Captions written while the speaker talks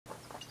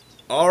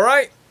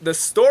Alright, the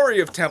story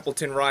of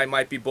Templeton Rye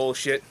might be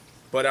bullshit,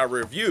 but our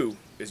review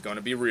is going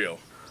to be real.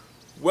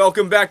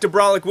 Welcome back to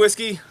Brolic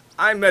Whiskey.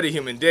 I'm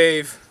Metahuman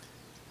Dave.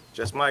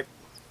 Just Mike.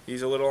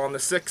 He's a little on the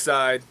sick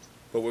side,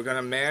 but we're going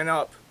to man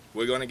up.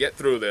 We're going to get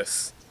through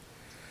this.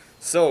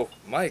 So,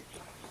 Mike,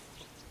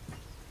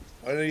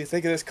 what do you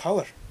think of this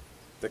color?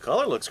 The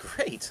color looks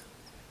great.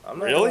 I'm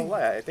not Really? gonna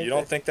lie. I think you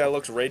don't think that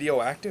looks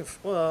radioactive?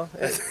 Well,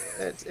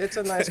 it's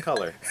a nice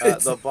color.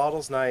 The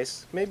bottle's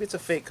nice. Maybe it's a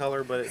fake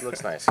color, but it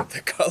looks nice.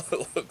 The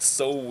color looks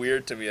so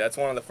weird to me. That's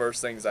one of the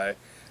first things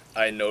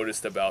I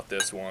noticed about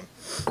this one.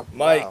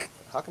 Mike.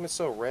 Wow. How come it's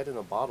so red in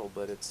the bottle,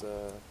 but it's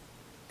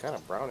kind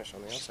of brownish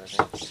on the outside?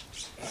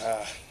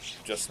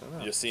 Just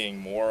you're seeing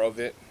more of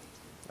it,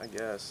 I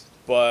guess.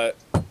 But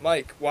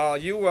Mike, while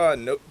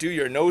you do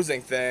your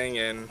nosing thing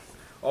and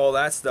all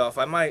that stuff,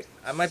 I might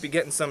be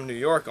getting some New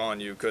York on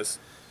you, because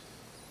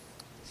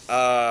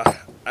I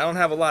don't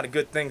have a lot of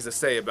good things to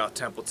say about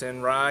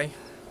Templeton Rye.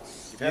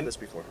 You've had this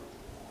before.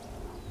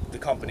 The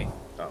company.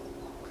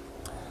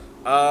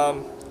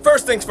 Oh.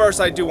 First things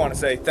first, I do want to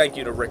say thank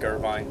you to Rick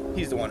Irvine.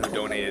 He's the one who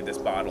donated this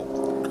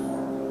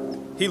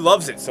bottle. He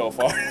loves it so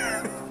far.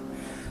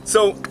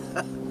 So,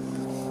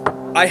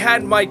 I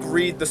had Mike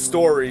read the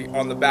story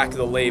on the back of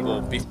the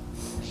label.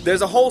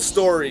 There's a whole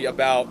story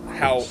about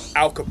how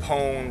Al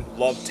Capone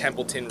loved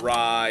Templeton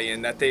Rye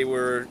and that they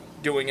were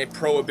doing a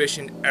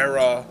Prohibition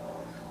era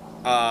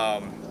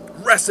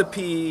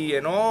recipe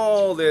and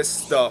all this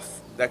stuff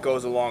that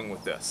goes along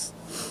with this.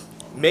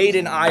 Made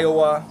in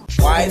Iowa.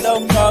 Why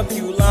the fuck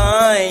you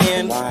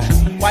lying?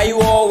 Why you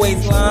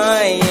always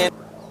lying?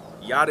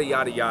 Yada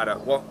yada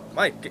yada. Well,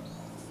 Mike,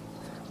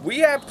 we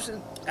have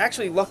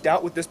actually lucked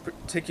out with this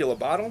particular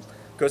bottle,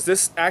 because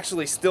this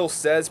actually still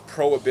says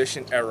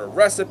Prohibition era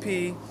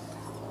recipe.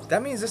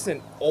 That means this is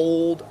an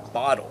old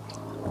bottle.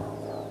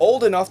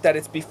 Old enough that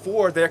it's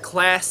before their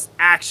class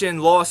action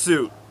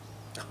lawsuit.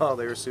 Oh,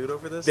 they were sued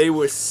over this? They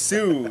were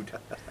sued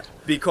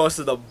because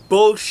of the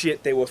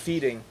bullshit they were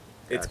feeding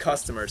its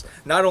customers.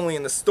 Not only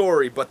in the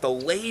story, but the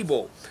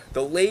label.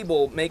 The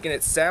label making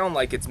it sound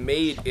like it's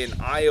made in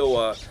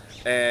Iowa,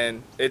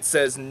 and it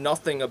says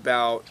nothing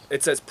about,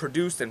 it says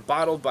produced and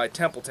bottled by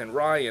Templeton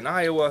Rye in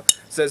Iowa. It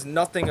says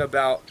nothing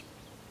about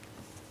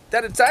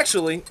that it's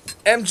actually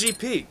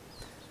MGP.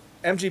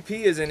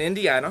 MGP is in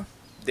Indiana.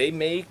 They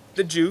make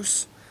the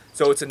juice,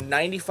 so it's a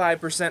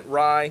 95%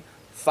 rye,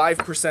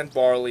 5%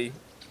 barley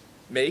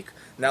make.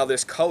 Now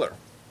this color,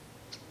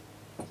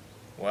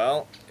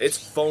 well, it's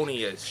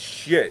phony as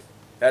shit.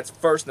 That's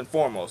first and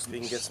foremost. You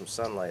can get some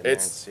sunlight.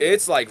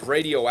 It's like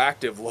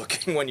radioactive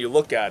looking when you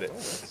look at it. Oh,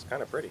 it's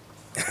kind of pretty.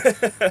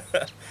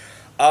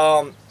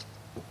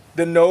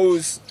 The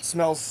nose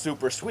smells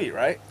super sweet,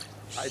 right?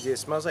 It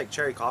smells like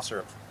cherry cough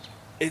syrup.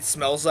 It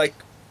smells like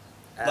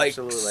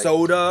Absolutely.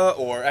 soda,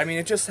 or I mean,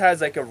 it just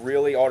has like a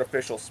really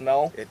artificial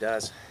smell. It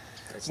does.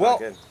 It's Well, not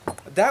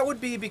good. that would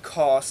be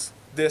because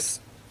this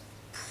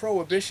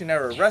Prohibition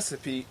era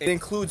recipe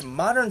includes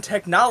modern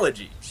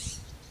technology.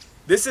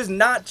 This is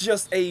not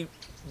just a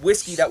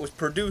whiskey that was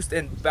produced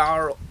and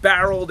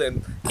barreled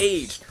and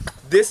aged.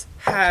 This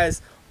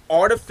has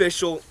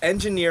artificial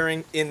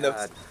engineering in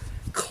the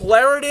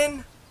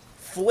Claredon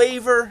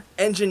Flavor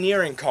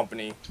Engineering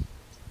Company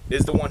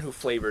is the one who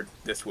flavored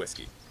this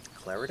whiskey.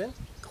 Claredon?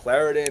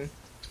 Claredon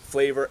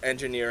Flavor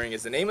Engineering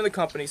is the name of the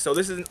company. So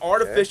this is an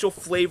artificial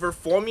flavor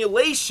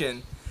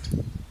formulation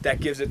that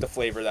gives it the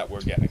flavor that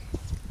we're getting.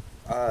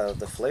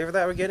 The flavor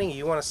that we're getting,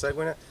 you want to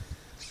segue it?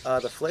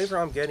 The flavor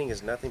I'm getting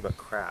is nothing but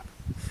crap.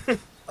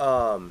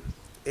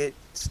 It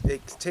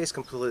tastes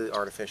completely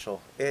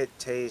artificial. It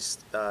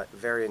tastes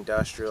very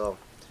industrial.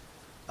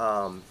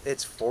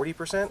 It's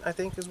 40%, I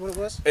think, is what it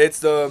was. It's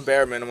the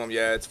bare minimum,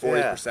 yeah. It's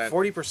 40%. Yeah,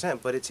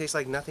 40%, but it tastes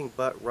like nothing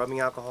but rubbing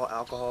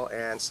alcohol,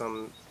 and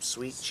some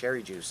sweet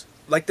cherry juice.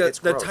 Like the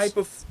gross. type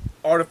of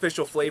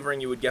artificial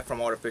flavoring you would get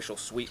from artificial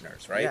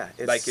sweeteners, right? Yeah,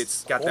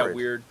 it's got horrid. that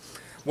weird.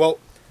 Well,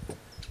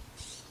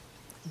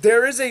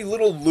 there is a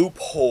little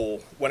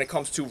loophole when it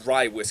comes to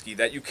rye whiskey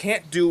that you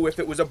can't do if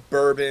it was a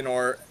bourbon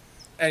or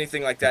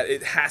anything like that.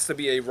 It has to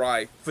be a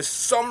rye. For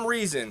some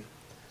reason,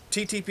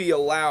 TTP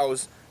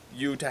allows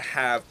you to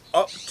have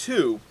up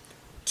to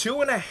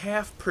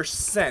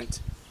 2.5%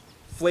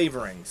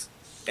 flavorings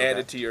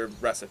added to your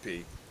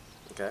recipe.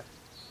 Okay.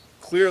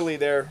 Clearly,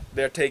 they're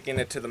taking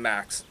it to the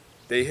max.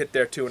 They hit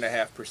their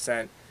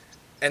 2.5%,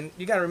 and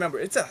you got to remember,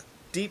 it's a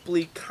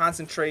deeply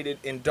concentrated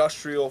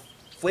industrial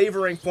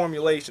flavoring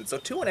formulation. So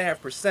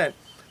 2.5%,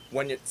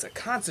 when it's a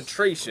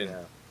concentration,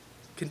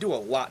 can do a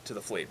lot to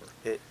the flavor.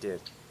 It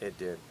did. It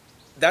did.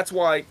 That's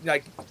why,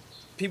 like,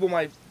 people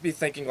might be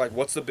thinking, like,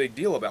 what's the big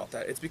deal about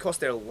that? It's because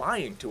they're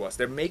lying to us.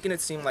 They're making it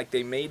seem like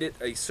they made it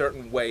a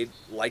certain way,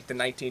 like the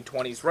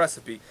 1920s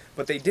recipe,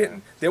 but they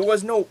didn't. There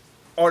was no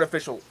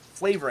artificial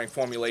flavoring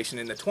formulation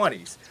in the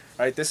 20s,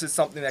 right? This is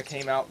something that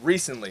came out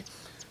recently.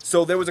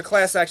 So there was a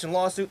class action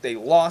lawsuit. They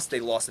lost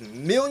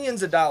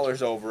millions of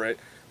dollars over it.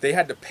 They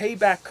had to pay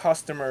back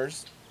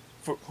customers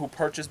who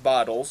purchased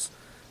bottles,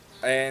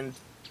 and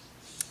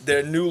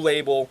their new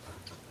label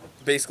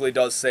basically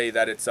does say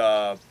that it's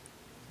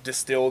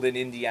distilled in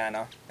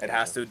Indiana. It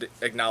has to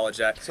acknowledge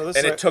that. So this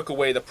and is it took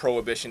away the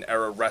Prohibition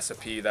era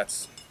recipe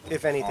that's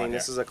If anything,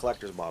 this is a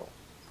collector's bottle.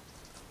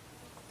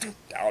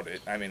 doubt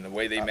it. I mean, the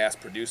way they mass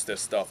produce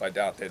this stuff, I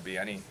doubt there'd be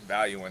any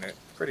value in it.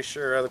 Pretty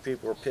sure other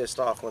people were pissed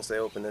off once they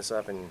opened this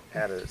up and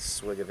had a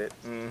swig of it.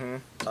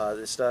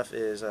 This stuff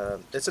is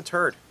it's a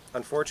turd.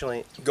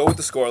 Unfortunately, Go with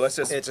the score. Let's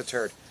just. it's a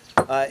turd.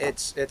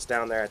 It's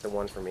down there at the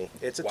 1 for me.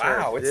 It's a turd.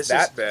 Wow, it's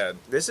that bad.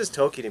 This is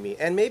tokey to me,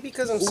 and maybe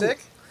because I'm sick.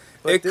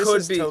 But It this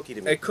could is be. tokey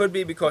to me. It could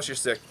be because you're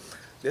sick.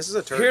 This is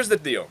a turd. Here's the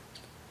deal.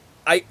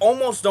 I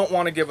almost don't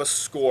want to give a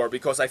score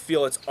because I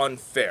feel it's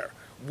unfair.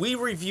 We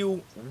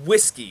review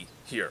whiskey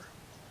here.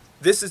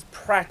 This is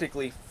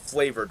practically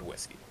flavored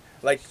whiskey.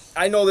 Like,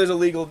 I know there's a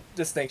legal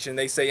distinction.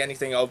 They say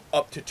anything of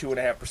up to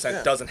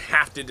 2.5% doesn't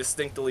have to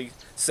distinctly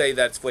say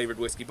that it's flavored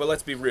whiskey. But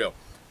let's be real.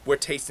 We're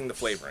tasting the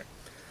flavoring.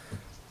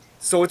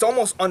 So it's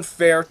almost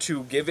unfair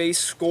to give a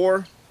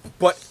score.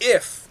 But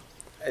it's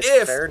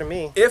fair to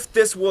me. if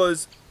this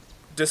was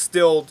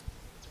distilled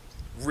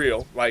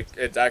real, like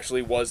it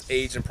actually was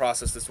aged and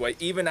processed this way,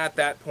 even at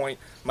that point,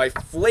 my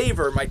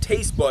flavor, my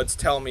taste buds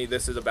tell me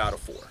this is about a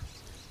 4.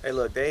 Hey,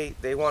 look,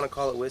 they want to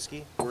call it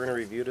whiskey. We're going to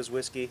review it as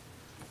whiskey.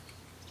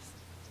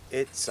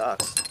 It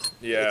sucks.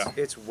 Yeah.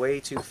 It's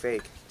way too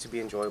fake to be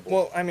enjoyable.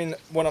 Well, I mean,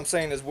 what I'm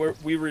saying is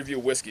we review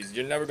whiskeys.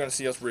 You're never going to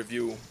see us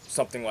review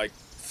something like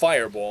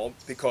Fireball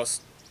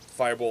because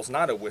Fireball's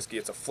not a whiskey,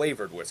 it's a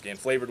flavored whiskey. And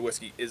flavored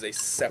whiskey is a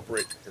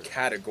separate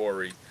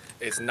category.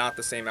 It's not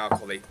the same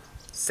alcohol. They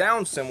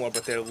sound similar,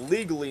 but they're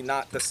legally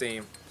not the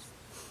same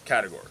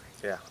category.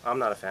 Yeah, I'm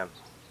not a fan.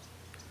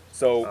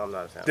 So I'm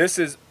not a fan. this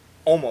is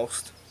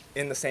almost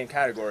in the same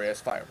category as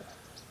Fireball.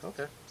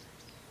 Okay.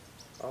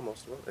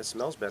 Almost. Well, it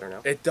smells better now.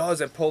 It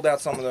does. It pulled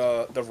out some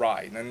of the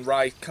rye. And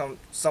rye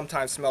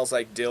sometimes smells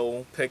like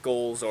dill,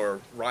 pickles,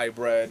 or rye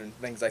bread and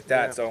things like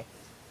that. Yeah. So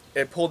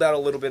it pulled out a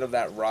little bit of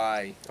that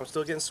rye. I'm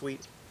still getting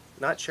sweet.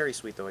 Not cherry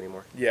sweet, though,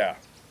 anymore. Yeah.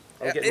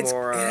 I'm getting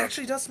more... it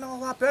actually does smell a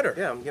lot better.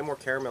 Yeah, I'm getting more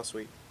caramel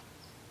sweet.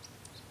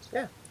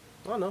 Yeah.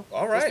 Oh, no.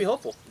 All right. Let's be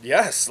hopeful.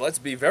 Yes, let's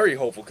be very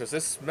hopeful because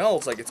this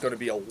smells like it's going to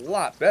be a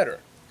lot better.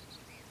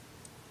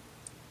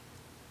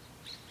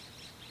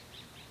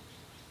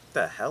 What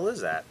the hell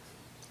is that?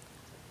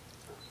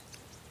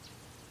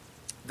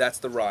 That's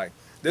the rye.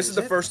 This is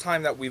the first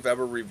time that we've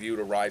ever reviewed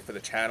a rye for the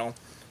channel,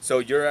 so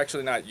you're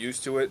actually not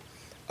used to it.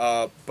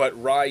 But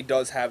rye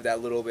does have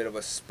that little bit of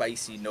a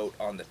spicy note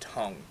on the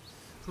tongue.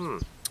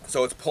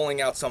 So it's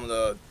pulling out some of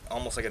the,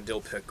 almost like a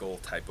dill pickle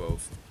type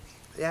of.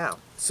 Yeah.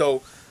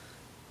 So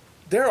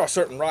there are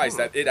certain ryes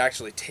that it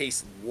actually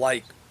tastes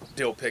like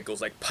dill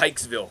pickles, like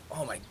Pikesville.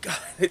 Oh my god,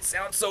 it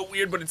sounds so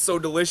weird, but it's so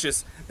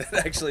delicious. It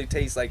actually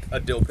tastes like a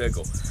dill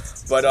pickle.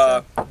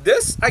 But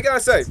this, I gotta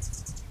say,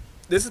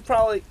 this is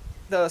probably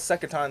the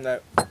second time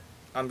that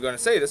I'm gonna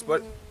say this,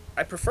 but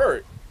I prefer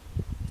it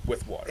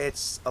with water.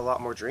 It's a lot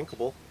more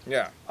drinkable.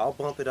 Yeah. I'll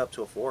bump it up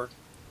to a 4.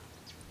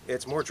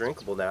 It's more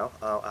drinkable now.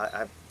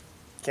 I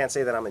can't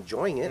say that I'm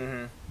enjoying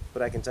it,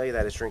 but I can tell you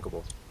that it's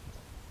drinkable.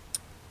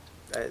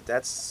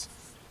 That's,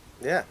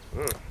 yeah.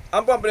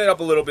 I'm bumping it up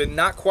a little bit,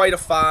 not quite a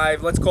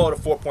 5. Let's call it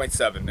a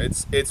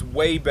 4.7. It's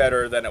way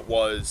better than it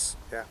was.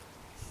 Yeah.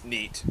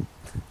 Neat.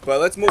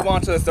 But let's move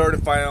on to the third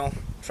and final.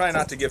 Try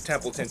not to give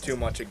Templeton too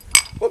much.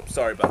 Whoops,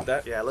 sorry about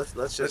that. Yeah,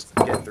 let's just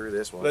get through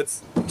this one.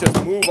 Let's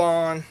just move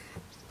on.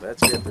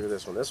 Let's get through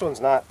this one. This one's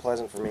not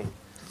pleasant for me.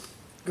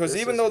 Because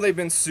even though they've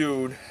been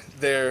sued,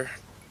 the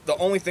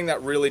only thing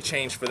that really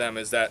changed for them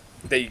is that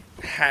they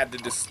had to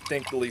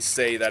distinctly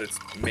say that it's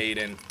made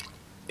in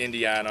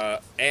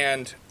Indiana,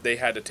 and they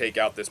had to take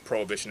out this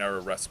Prohibition era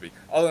recipe.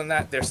 Other than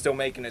that, they're still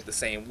making it the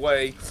same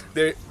way.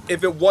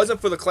 If it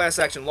wasn't for the class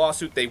action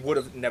lawsuit, they would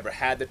have never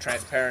had the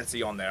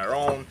transparency on their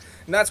own,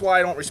 and that's why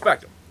I don't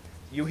respect them.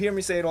 You hear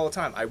me say it all the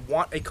time. I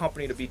want a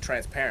company to be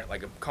transparent,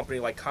 like a company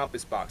like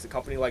Compass Box, a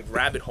company like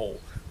Rabbit Hole,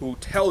 who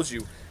tells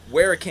you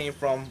where it came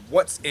from,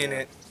 what's in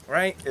it,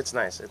 right? It's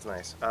nice. It's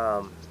nice.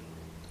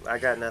 I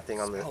got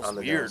nothing on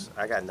the weird. nose.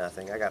 I got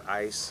nothing. I got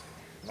ice.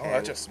 No,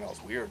 that just smells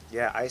weird.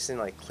 Yeah, ice and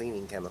like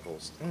cleaning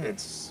chemicals.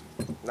 It's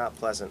not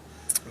pleasant.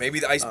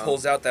 Maybe the ice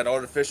pulls out that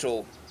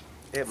artificial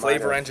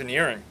flavor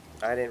engineering.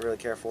 I didn't really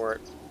care for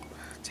it.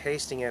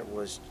 Tasting it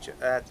was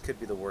that could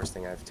be the worst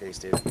thing I've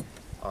tasted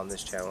on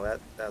this channel.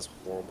 That's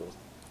horrible.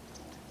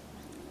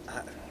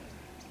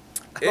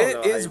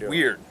 It is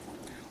weird.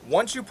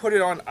 Once you put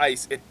it on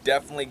ice, it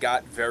definitely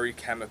got very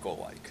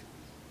chemical-like.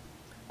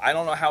 I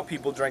don't know how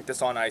people drink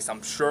this on ice.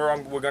 I'm sure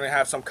we're going to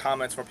have some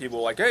comments from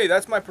people like, hey,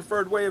 that's my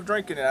preferred way of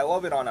drinking it. I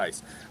love it on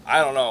ice. I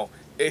don't know.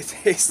 It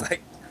tastes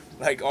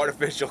like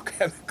artificial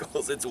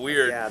chemicals. It's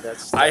weird. Yeah,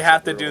 that's I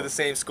have to do the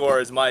same score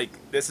as Mike.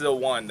 This is a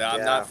 1.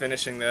 I'm not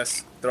finishing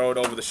this. Throw it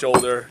over the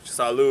shoulder.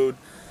 Salud.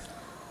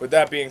 With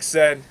that being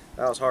said,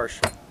 that was harsh.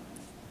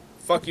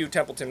 Fuck you,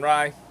 Templeton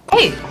Rye.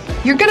 Hey,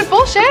 you're good at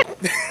bullshit.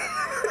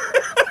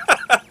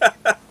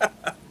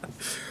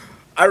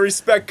 I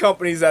respect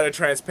companies that are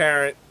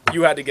transparent.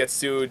 You had to get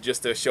sued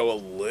just to show a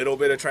little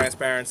bit of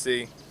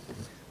transparency.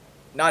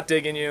 Not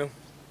digging you.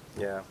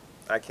 Yeah.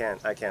 I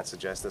can't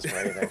suggest this for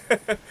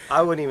anything.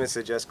 I wouldn't even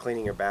suggest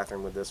cleaning your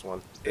bathroom with this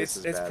one. It's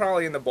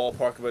probably in the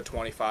ballpark of a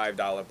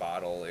 $25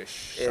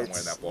 bottle-ish, somewhere in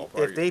that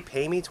ballpark. If they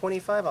pay me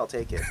 $25, I'll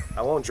take it.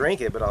 I won't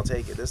drink it, but I'll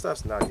take it. This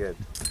stuff's not good.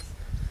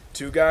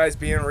 Two guys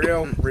being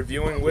real,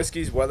 reviewing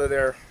whiskeys, whether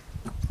they're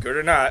good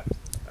or not.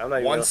 I'm not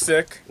even One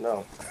sick.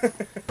 No.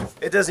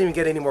 It doesn't even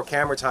get any more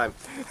camera time.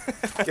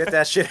 Get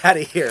that shit out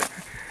of here.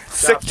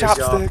 Sick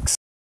chopsticks.